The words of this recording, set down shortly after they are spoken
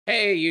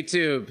Hey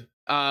YouTube,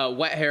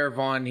 Wet Hair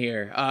Vaughn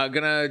here.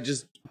 Gonna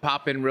just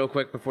pop in real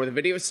quick before the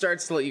video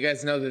starts to let you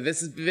guys know that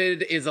this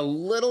vid is a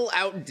little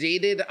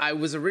outdated. I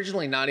was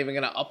originally not even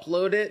gonna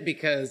upload it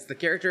because the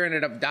character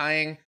ended up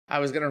dying. I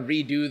was gonna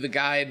redo the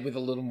guide with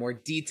a little more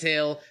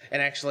detail and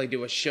actually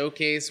do a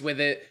showcase with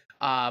it,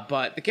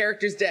 but the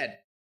character's dead.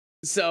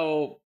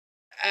 So,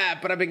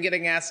 but I've been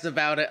getting asked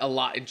about it a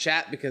lot in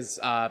chat because,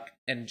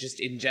 and just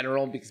in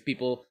general, because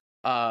people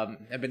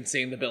have been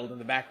seeing the build in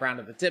the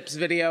background of the tips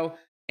video.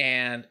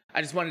 And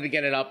I just wanted to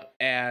get it up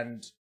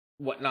and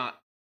whatnot.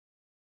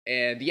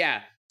 And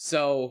yeah,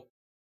 so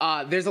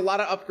there's a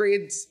lot of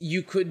upgrades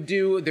you could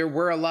do. There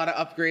were a lot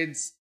of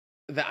upgrades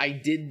that I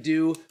did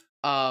do.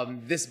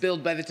 This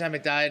build, by the time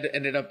it died,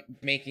 ended up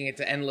making it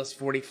to Endless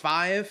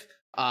 45.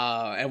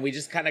 And we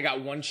just kind of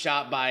got one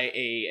shot by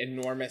a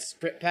enormous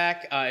crit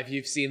pack. If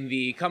you've seen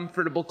the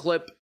comfortable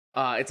clip,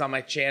 it's on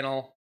my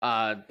channel, !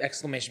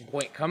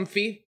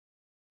 Comfy.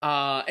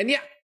 And yeah.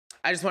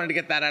 I just wanted to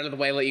get that out of the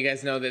way, let you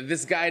guys know that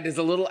this guide is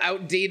a little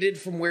outdated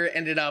from where it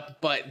ended up,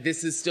 but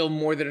this is still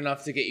more than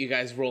enough to get you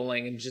guys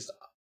rolling, and just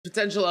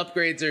potential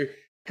upgrades are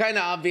kind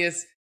of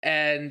obvious.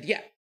 And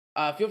yeah,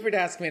 feel free to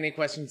ask me any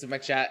questions in my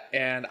chat,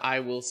 and I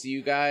will see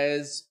you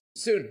guys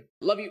soon.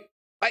 Love you.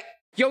 Bye.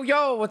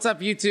 Yo, what's up,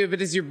 YouTube?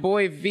 It is your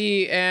boy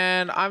V,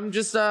 and I'm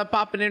just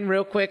popping in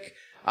real quick.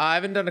 I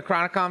haven't done a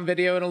Chronicon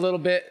video in a little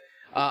bit.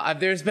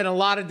 There's been a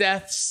lot of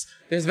deaths.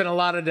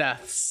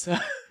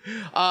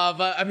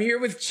 But I'm here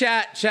with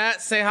chat.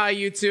 Chat, say hi,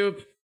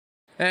 YouTube.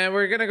 And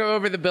we're gonna go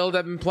over the build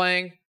I've been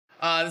playing.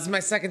 This is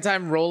my second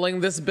time rolling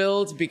this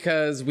build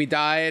because we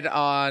died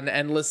on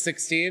Endless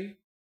 16.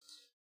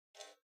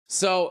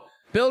 So,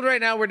 build right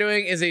now we're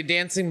doing is a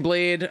Dancing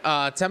Blade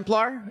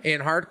Templar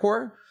in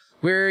hardcore.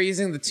 We're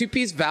using the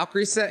 2-piece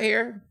Valkyrie set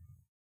here.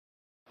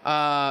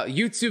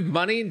 YouTube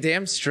money,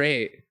 damn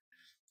straight.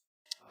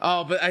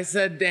 Oh, but I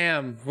said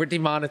damn, we're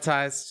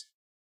demonetized.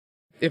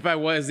 If I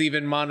was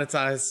even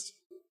monetized.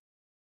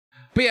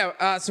 But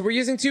yeah, so we're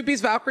using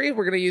 2-piece Valkyrie.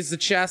 We're going to use the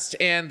chest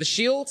and the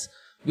shield.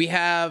 We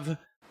have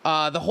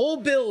the whole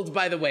build,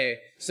 by the way.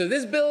 So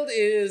this build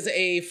is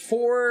a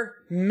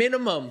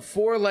minimum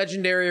 4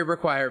 legendary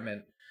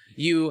requirement.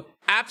 You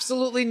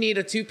absolutely need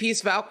a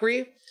 2-piece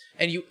Valkyrie,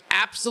 and you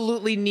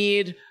absolutely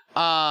need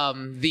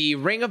the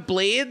Ring of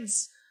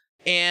Blades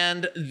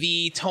and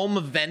the Tome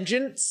of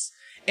Vengeance.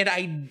 And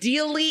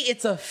ideally,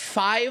 it's a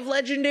 5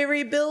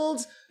 legendary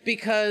build,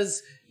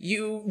 because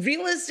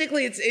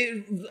realistically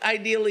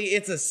ideally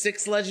it's a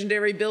 6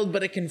 legendary build,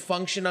 but it can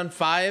function on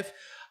 5.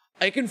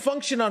 It can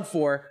function on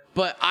 4,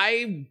 but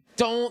I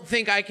don't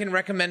think I can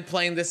recommend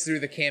playing this through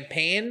the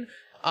campaign,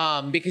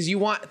 because you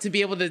want to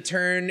be able to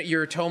turn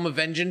your Tome of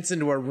Vengeance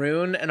into a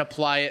rune and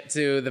apply it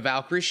to the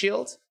Valkyrie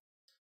shield.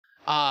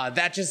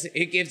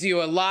 It gives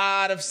you a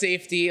lot of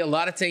safety, a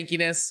lot of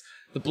tankiness,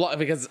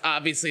 because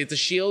obviously it's a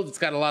shield, it's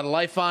got a lot of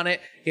life on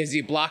it, gives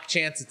you block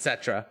chance,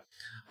 etc.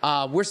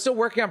 We're still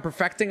working on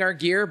perfecting our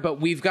gear, but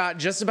we've got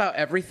just about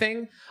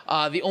everything.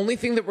 The only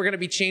thing that we're going to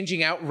be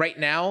changing out right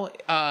now,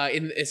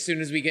 as soon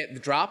as we get the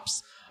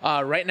drops,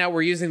 right now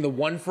we're using the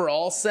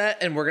 1-for-all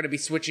set, and we're going to be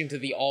switching to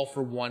the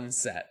all-for-one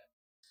set.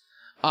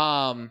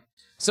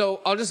 So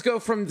I'll just go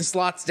from the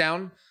slots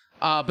down,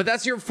 but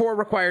that's your 4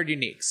 required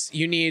uniques.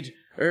 You need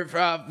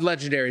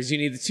legendaries. You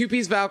need the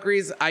 2-piece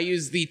Valkyries. I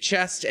use the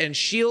chest and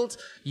shield.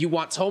 You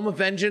want Tome of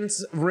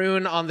Vengeance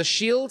rune on the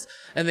shield,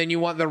 and then you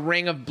want the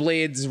Ring of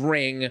Blades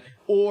ring,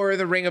 or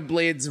the Ring of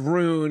Blades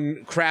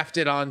rune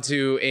crafted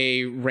onto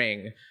a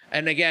ring.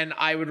 And again,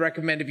 I would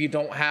recommend, if you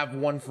don't have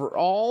if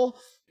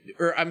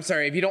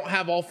you don't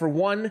have all for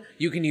one,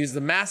 you can use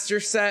the master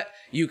set.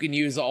 You can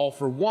use all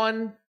for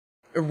one.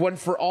 Or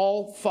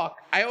 1-for-all. Fuck.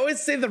 I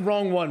always say the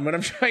wrong one when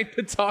I'm trying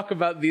to talk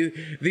about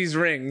these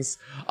rings.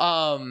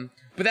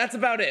 But that's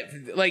about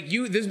it. Like,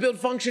 this build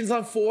functions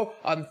on 4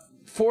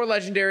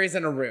 legendaries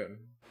and a rune.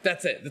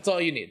 That's it. That's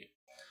all you need.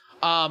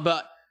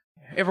 But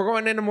if we're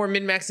going into more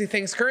min-maxy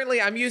things,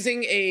 currently I'm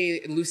using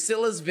a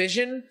Lucilla's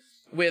Vision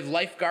with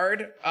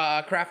Lifeguard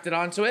crafted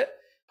onto it.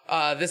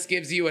 This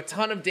gives you a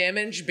ton of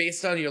damage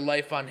based on your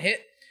life on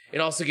hit.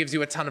 It also gives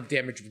you a ton of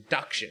damage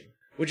reduction,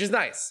 which is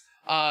nice.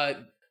 A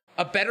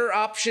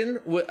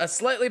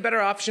slightly better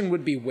option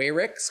would be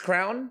Wayric's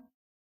Crown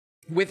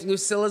with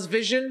Lucilla's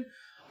Vision.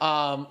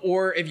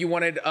 Or if you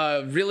wanted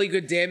really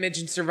good damage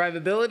and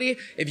survivability,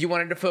 if you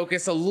wanted to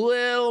focus a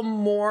little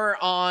more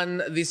on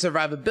the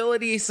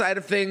survivability side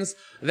of things,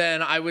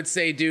 then I would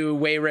say do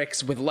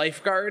Wayric's with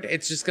Lifeguard.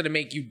 It's just going to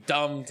make you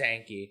dumb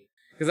tanky.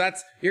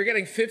 Because you're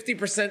getting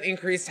 50%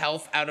 increased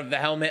health out of the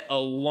helmet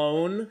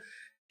alone,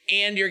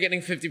 and you're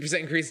getting 50%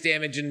 increased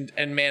damage and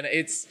mana.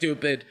 It's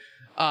stupid.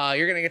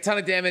 You're getting a ton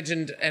of damage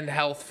and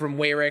health from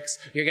Wayric's.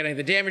 You're getting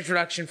the damage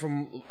reduction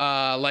from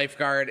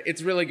Lifeguard.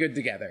 It's really good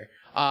together.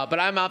 But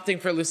I'm opting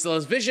for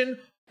Lucilla's Vision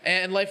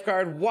and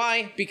Lifeguard.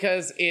 Why?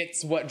 Because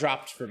it's what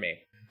dropped for me.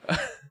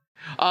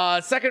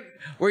 Second,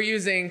 we're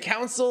using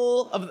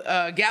Council's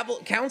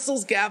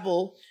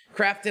Gavel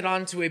crafted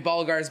onto a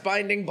Balgar's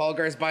Binding.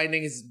 Balgar's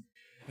Binding is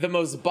the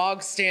most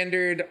bog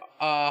standard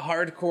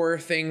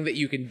hardcore thing that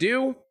you can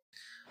do.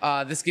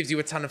 This gives you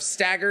a ton of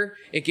stagger.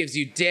 It gives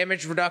you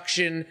damage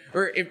reduction,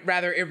 or it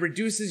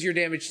reduces your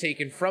damage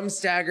taken from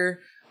stagger.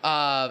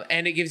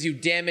 And it gives you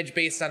damage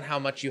based on how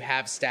much you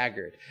have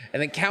staggered.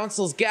 And then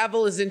Council's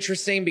Gavel is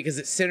interesting because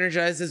it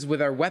synergizes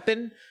with our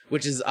weapon,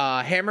 which is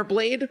Hammer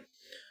Blade.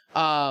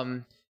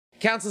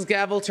 Council's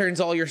Gavel turns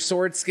all your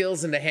sword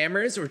skills into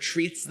hammers, or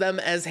treats them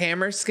as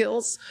hammer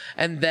skills.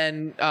 And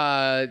then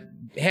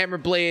Hammer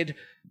Blade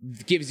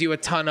gives you a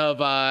ton of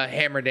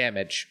hammer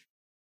damage.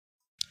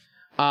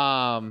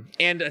 And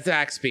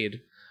attack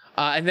speed.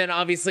 And then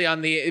obviously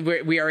on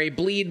we are a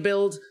bleed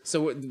build,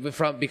 so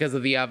because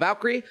of the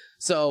Valkyrie,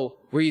 so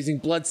we're using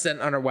blood scent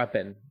on our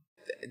weapon.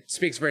 It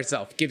speaks for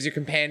itself. Gives your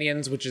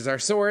companions, which is our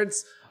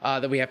swords,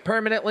 that we have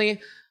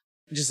permanently,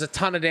 just a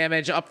ton of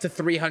damage, up to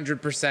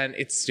 300%.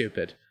 It's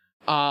stupid.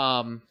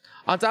 On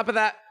top of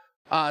that,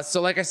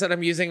 so like I said,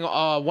 I'm using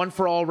one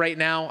for all right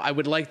now. I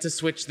would like to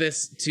switch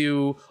this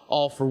to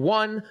all for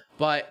one,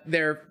 but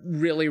they're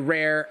really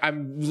rare.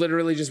 I'm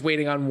literally just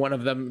waiting on one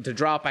of them to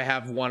drop. I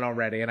have one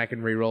already, and I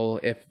can reroll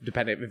if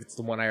it's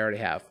the one I already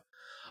have.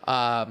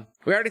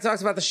 We already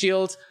talked about the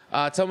shield.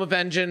 Tome of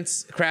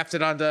Vengeance,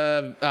 crafted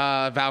onto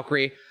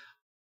Valkyrie.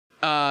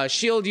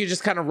 Shield, you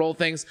just kind of roll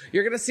things.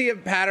 You're gonna see a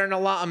pattern a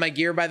lot on my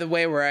gear, by the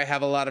way, where I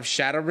have a lot of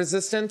shadow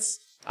resistance.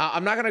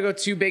 I'm not gonna go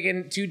too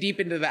deep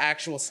into the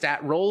actual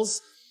stat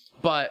rolls,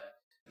 but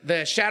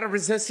the shadow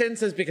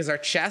resistance is because our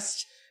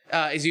chest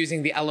is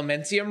using the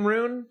Elementium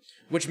rune,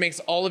 which makes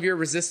all of your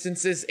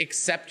resistances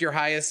except your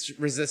highest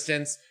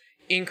resistance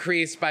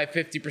increase by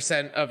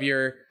 50% of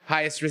your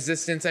highest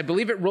resistance. I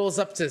believe it rolls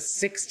up to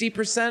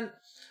 60%,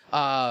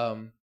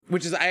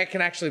 which is, I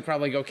can actually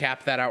probably go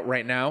cap that out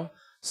right now.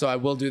 So I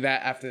will do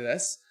that after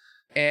this.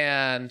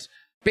 And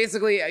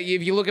basically,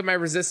 if you look at my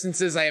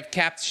resistances, I have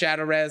capped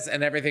shadow res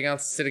and everything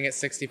else sitting at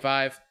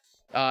 65.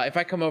 If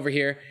I come over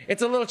here,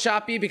 it's a little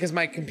choppy because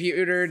my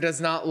computer does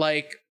not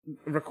like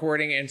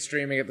recording and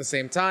streaming at the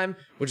same time,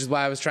 which is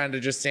why I was trying to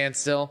just stand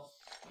still.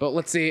 But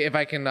let's see if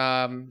I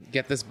can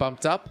get this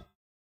bumped up.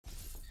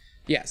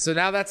 Yeah, so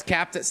now that's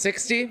capped at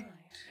 60, and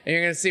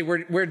you're gonna see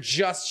we're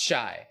just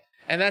shy.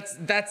 And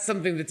that's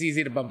something that's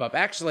easy to bump up.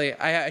 Actually,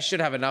 I should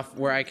have enough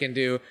where I can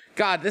do...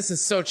 God, this is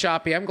so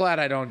choppy. I'm glad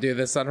I don't do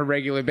this on a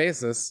regular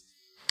basis.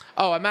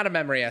 Oh, I'm out of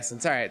memory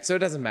essence. All right, so it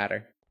doesn't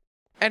matter.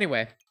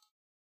 Anyway.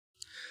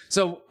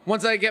 So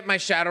once I get my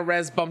shadow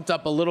res bumped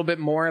up a little bit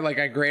more, like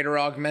I greater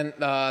augment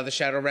the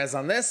shadow res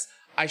on this,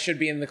 I should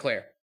be in the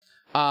clear.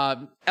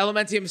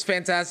 Elementium is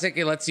fantastic.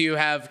 It lets you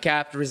have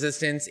capped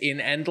resistance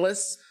in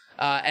Endless.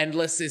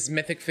 Endless is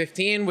Mythic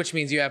 15, which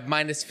means you have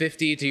minus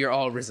 50 to your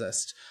all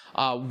resist.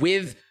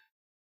 With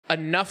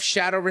enough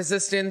shadow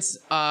resistance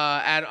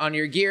on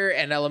your gear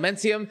and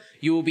Elementium,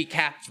 you will be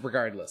capped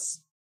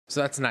regardless. So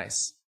that's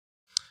nice.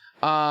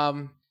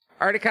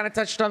 Already kind of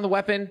touched on the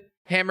weapon.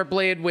 Hammer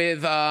Blade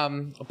with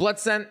Blood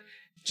Scent.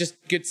 Just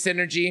good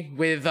synergy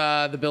with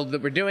the build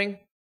that we're doing.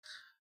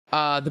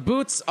 The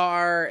boots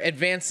are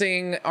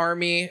Advancing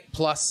Army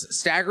plus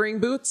Staggering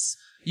Boots.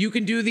 You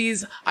can do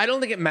these. I don't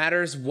think it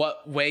matters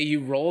what way you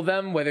roll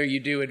them, whether you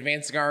do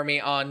Advancing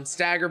Army on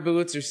Stagger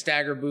Boots or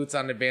Stagger Boots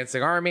on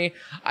Advancing Army.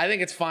 I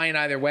think it's fine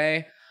either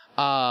way.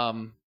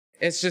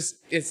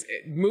 It's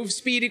move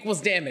speed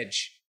equals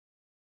damage.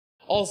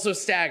 Also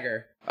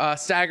Stagger.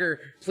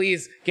 Stagger,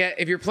 please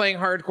if you're playing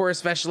hardcore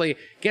especially,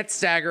 get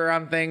Stagger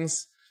on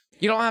things.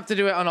 You don't have to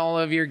do it on all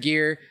of your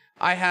gear.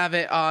 I have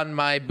it on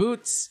my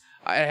boots.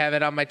 I have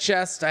it on my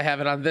chest. I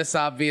have it on this,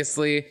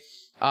 obviously.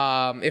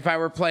 If I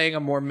were playing a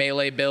more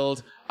melee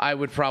build, I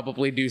would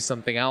probably do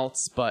something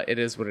else, but it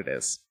is what it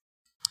is.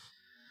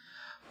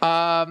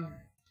 By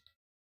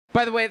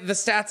the way, the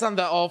stats on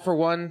the all for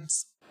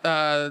ones,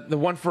 the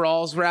one for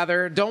alls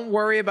rather, don't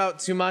worry about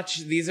too much.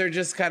 These are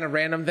just kind of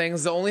random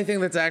things. The only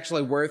thing that's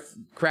actually worth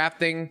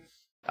crafting,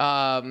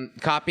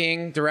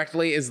 copying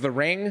directly is the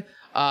ring.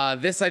 I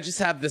just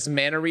have this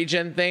mana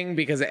regen thing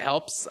because it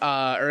helps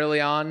early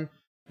on.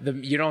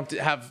 You don't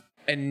have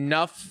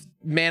enough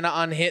mana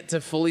on hit to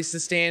fully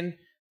sustain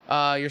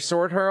your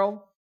sword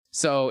hurl,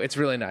 so it's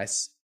really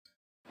nice.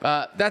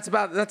 That's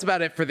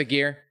about it for the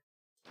gear.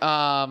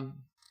 Like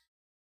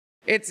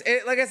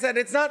I said,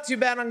 it's not too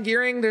bad on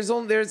gearing.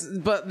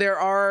 But there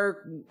are,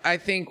 I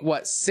think,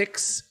 what,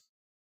 6?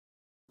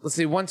 Let's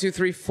see, 1, 2,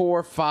 3,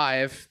 4,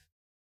 5,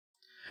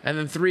 and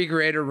then 3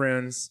 greater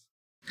runes.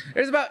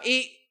 There's about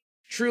 8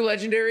 true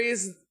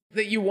legendaries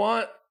that you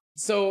want,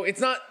 so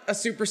it's not a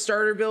super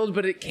starter build,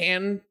 but it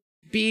can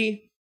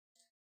be.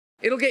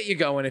 It'll get you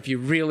going if you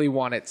really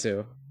want it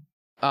to.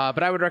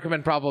 But I would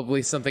recommend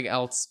probably something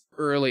else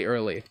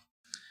early.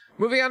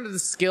 Moving on to the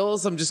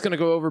skills, I'm just going to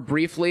go over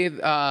briefly,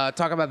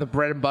 talk about the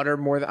bread and butter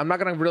more. I'm not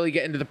going to really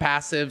get into the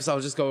passives. I'll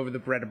just go over the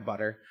bread and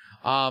butter.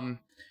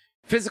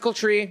 Physical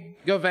tree,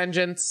 go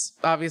Vengeance,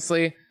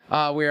 obviously.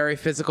 We are a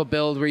physical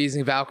build. We're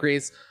using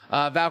Valkyries.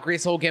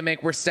 Valkyrie's whole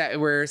gimmick,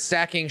 we're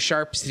stacking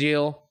Sharp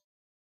Steel.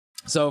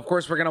 So, of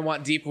course, we're going to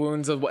want Deep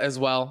Wounds as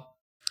well.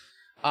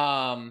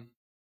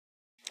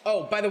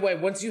 Oh, by the way,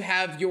 once you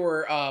have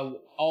your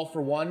all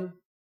for one,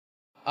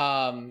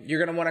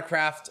 you're gonna want to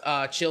craft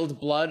chilled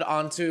blood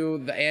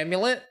onto the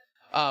amulet,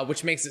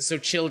 which makes it so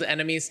chilled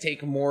enemies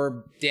take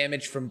more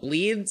damage from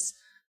bleeds.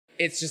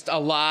 It's just a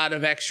lot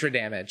of extra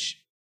damage.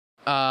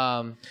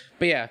 But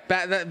yeah,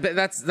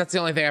 that's the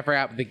only thing I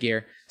forgot with the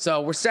gear.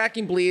 So we're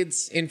stacking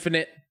bleeds,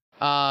 infinite,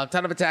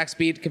 ton of attack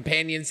speed.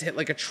 Companions hit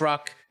like a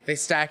truck. They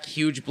stack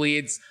huge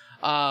bleeds.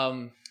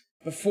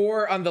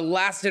 Before, on the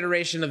last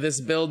iteration of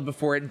this build,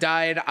 before it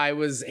died, I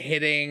was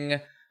hitting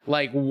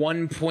like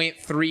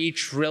 1.3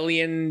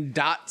 trillion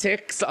dot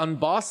ticks on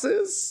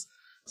bosses.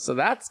 So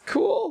that's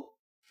cool.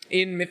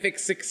 In Mythic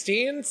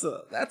 16,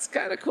 so that's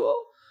kind of cool.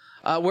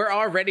 We're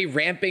already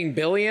ramping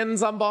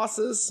billions on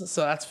bosses,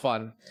 so that's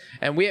fun.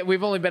 And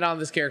we've only been on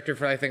this character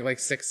for I think like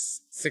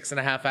six and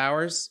a half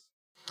hours.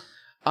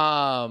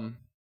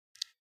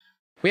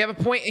 We have a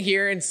point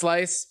here in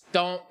Slice.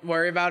 Don't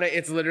worry about it.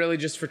 It's literally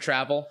just for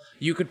travel.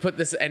 You could put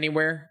this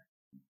anywhere.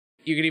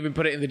 You could even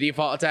put it in the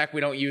default attack.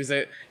 We don't use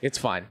it. It's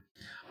fine.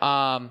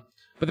 But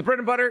the bread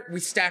and butter, we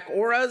stack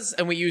auras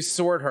and we use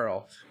Sword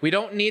Hurl. We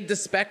don't need the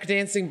spec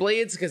Dancing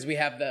Blades because we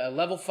have the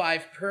level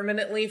 5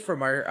 permanently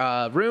from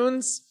our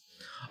runes.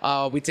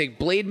 We take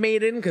Blade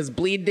Maiden because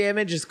bleed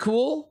damage is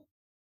cool.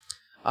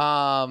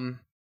 And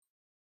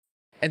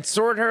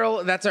Sword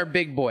Hurl, that's our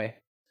big boy.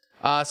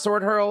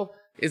 Sword Hurl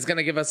is going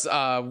to give us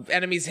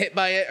enemies hit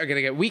by it are going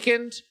to get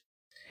weakened.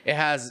 It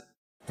has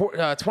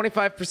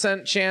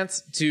 25%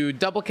 chance to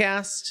double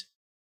cast.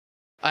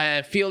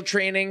 And field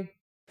training.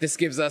 This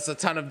gives us a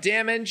ton of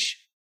damage.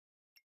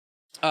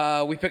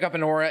 We pick up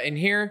an aura in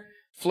here.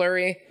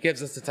 Flurry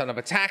gives us a ton of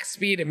attack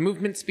speed and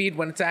movement speed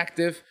when it's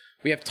active.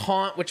 We have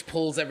Taunt, which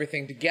pulls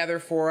everything together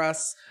for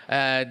us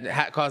and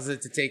causes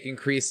it to take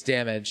increased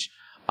damage.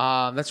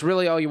 That's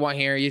really all you want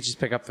here. You just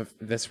pick up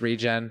this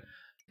regen.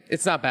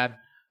 It's not bad.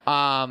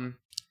 And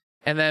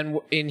then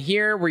in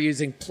here, we're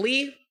using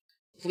Plea.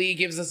 Plea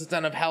gives us a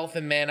ton of health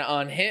and mana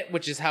on hit,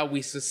 which is how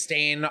we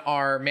sustain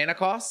our mana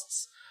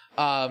costs.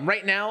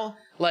 Right now,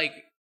 like,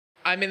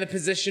 I'm in the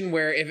position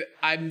where if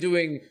I'm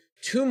doing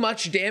too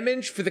much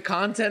damage for the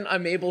content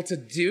I'm able to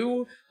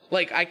do,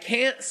 like, I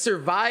can't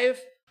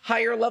survive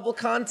higher level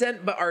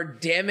content, but our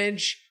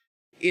damage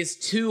is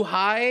too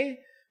high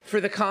for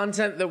the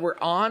content that we're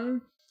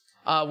on.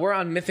 We're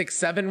on Mythic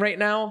 7 right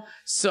now,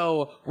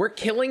 so we're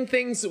killing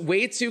things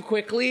way too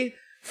quickly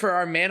for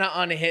our mana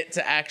on hit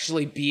to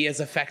actually be as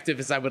effective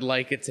as I would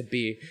like it to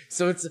be.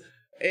 So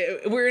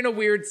we're in a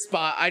weird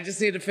spot. I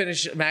just need to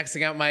finish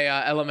maxing out my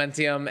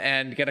Elementium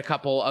and get a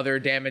couple other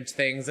damage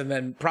things, and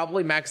then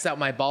probably max out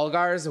my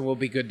Balgars, and we'll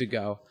be good to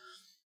go.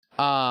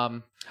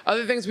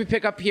 Other things we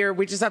pick up here,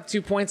 we just have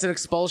 2 points in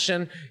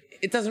Expulsion.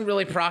 It doesn't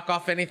really proc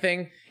off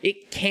anything.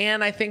 It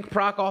can, I think,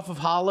 proc off of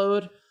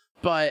Hollowed,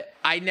 but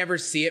I never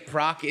see it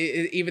proc.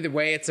 Either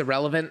way, it's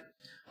irrelevant.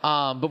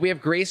 But we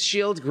have Grace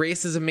Shield.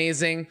 Grace is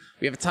amazing.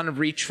 We have a ton of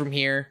reach from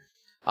here.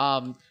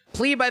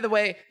 Plea, by the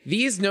way,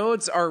 these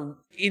nodes are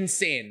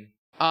insane.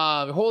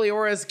 Holy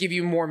Auras give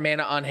you more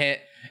mana on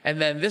hit.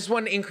 And then this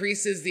one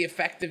increases the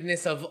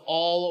effectiveness of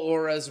all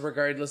auras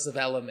regardless of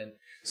element.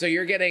 So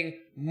you're getting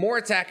more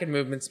attack and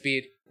movement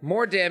speed,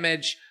 more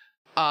damage,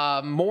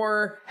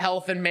 more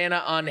health and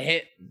mana on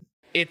hit.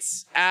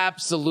 It's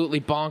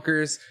absolutely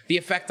bonkers. The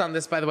effect on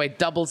this, by the way,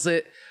 doubles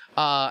it.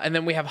 And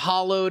then we have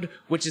Hollowed,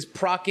 which is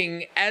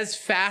proccing as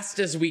fast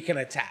as we can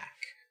attack.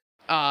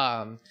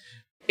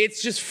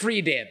 It's just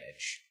free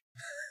damage.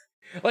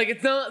 Like,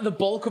 it's not the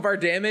bulk of our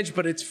damage,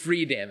 but it's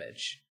free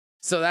damage.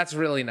 So that's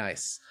really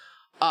nice.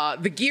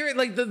 The gear,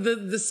 like,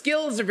 the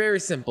skills are very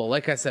simple.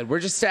 Like I said, we're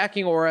just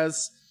stacking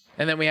auras,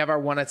 and then we have our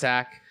one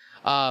attack.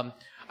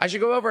 I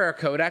should go over our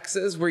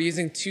codexes. We're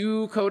using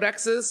 2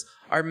 codexes.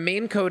 Our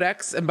main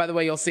codex, and by the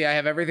way, you'll see I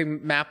have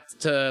everything mapped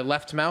to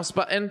left mouse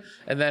button,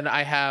 and then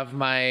I have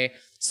my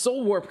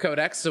Soul Warp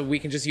codex, so we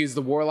can just use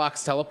the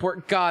Warlock's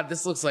teleport. God,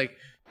 this looks like...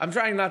 I'm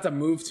trying not to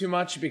move too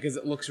much because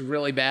it looks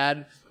really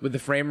bad with the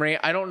frame rate.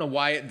 I don't know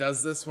why it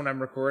does this when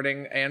I'm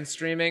recording and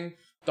streaming.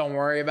 Don't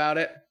worry about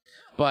it.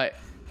 But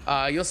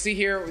you'll see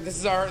here, this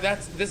is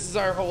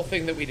our whole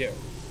thing that we do.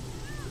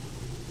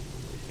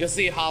 You'll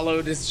see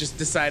Hollowed is just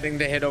deciding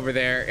to hit over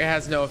there. It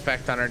has no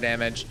effect on our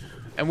damage.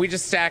 And we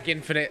just stack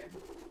infinite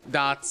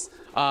dots.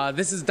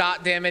 This is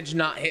dot damage,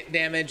 not hit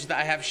damage that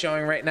I have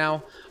showing right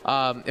now.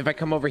 If I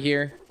come over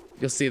here,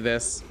 you'll see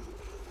this.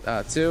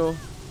 2.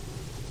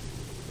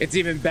 It's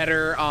even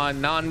better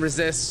on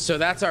non-resist. So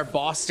that's our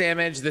boss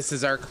damage. This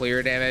is our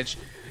clear damage.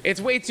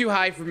 It's way too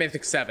high for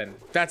Mythic 7.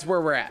 That's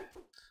where we're at.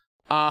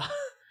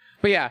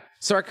 But yeah,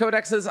 so our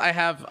codexes, I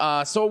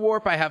have Soul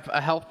Warp, I have a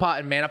Health Pot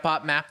and Mana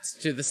Pot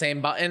mapped to the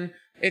same button.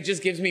 It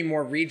just gives me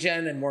more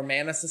regen and more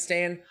mana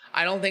sustain.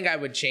 I don't think I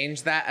would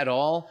change that at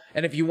all.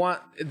 And if you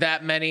want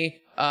that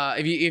many,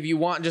 if you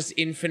want just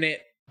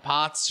infinite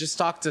pots, just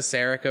talk to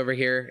Sarek over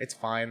here. It's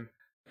fine.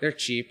 They're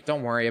cheap.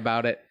 Don't worry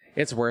about it.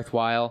 It's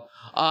worthwhile.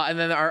 And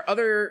then our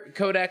other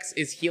codex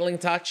is Healing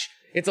Touch.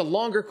 It's a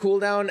longer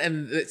cooldown,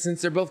 and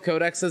since they're both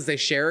codexes, they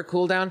share a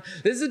cooldown.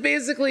 This is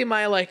basically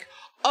my, like,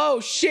 oh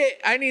shit,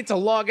 I need to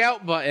log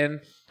out button.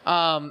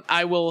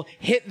 I will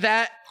hit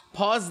that,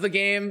 pause the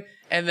game,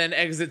 and then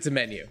exit to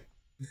menu.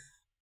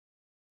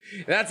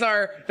 That's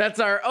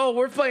our, oh,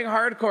 we're playing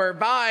hardcore.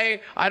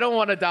 Bye. I don't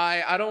want to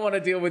die. I don't want to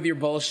deal with your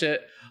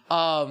bullshit.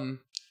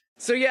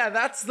 So yeah,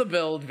 that's the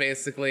build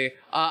basically.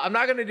 I'm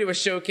not going to do a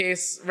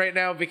showcase right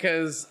now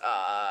because,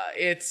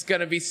 it's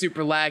going to be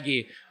super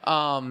laggy.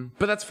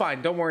 But that's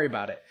fine. Don't worry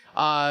about it.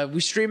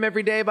 We stream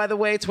every day, by the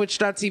way,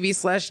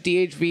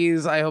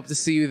 twitch.tv/DHVeez. I hope to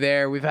see you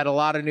there. We've had a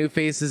lot of new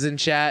faces in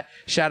chat.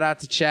 Shout out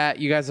to chat.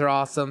 You guys are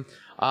awesome.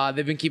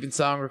 They've been keeping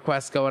song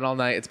requests going all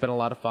night. It's been a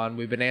lot of fun.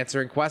 We've been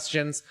answering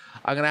questions.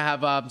 I'm going to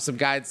have some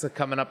guides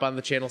coming up on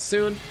the channel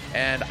soon,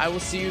 and I will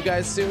see you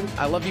guys soon.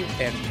 I love you,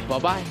 and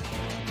bye-bye.